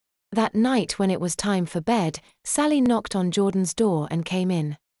That night when it was time for bed, Sally knocked on Jordan's door and came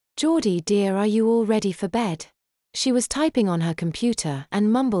in. "Geordie dear, are you all ready for bed?" She was typing on her computer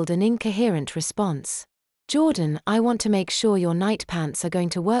and mumbled an incoherent response. "Jordan, I want to make sure your night pants are going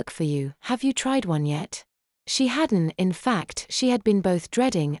to work for you. Have you tried one yet?" She hadn't, in fact, she had been both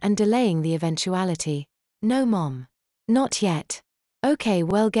dreading and delaying the eventuality. "No mom. Not yet." "Okay,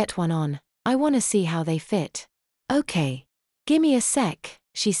 well get one on. I wanna see how they fit." "Okay. Gimme a sec,"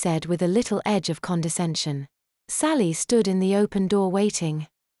 she said with a little edge of condescension. Sally stood in the open door waiting.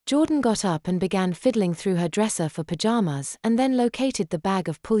 Jordan got up and began fiddling through her dresser for pajamas and then located the bag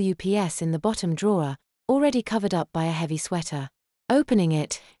of pull UPS in the bottom drawer, already covered up by a heavy sweater. Opening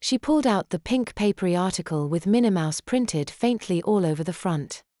it, she pulled out the pink papery article with Minnie Mouse printed faintly all over the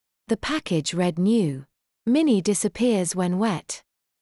front. The package read new. "Minnie disappears when wet."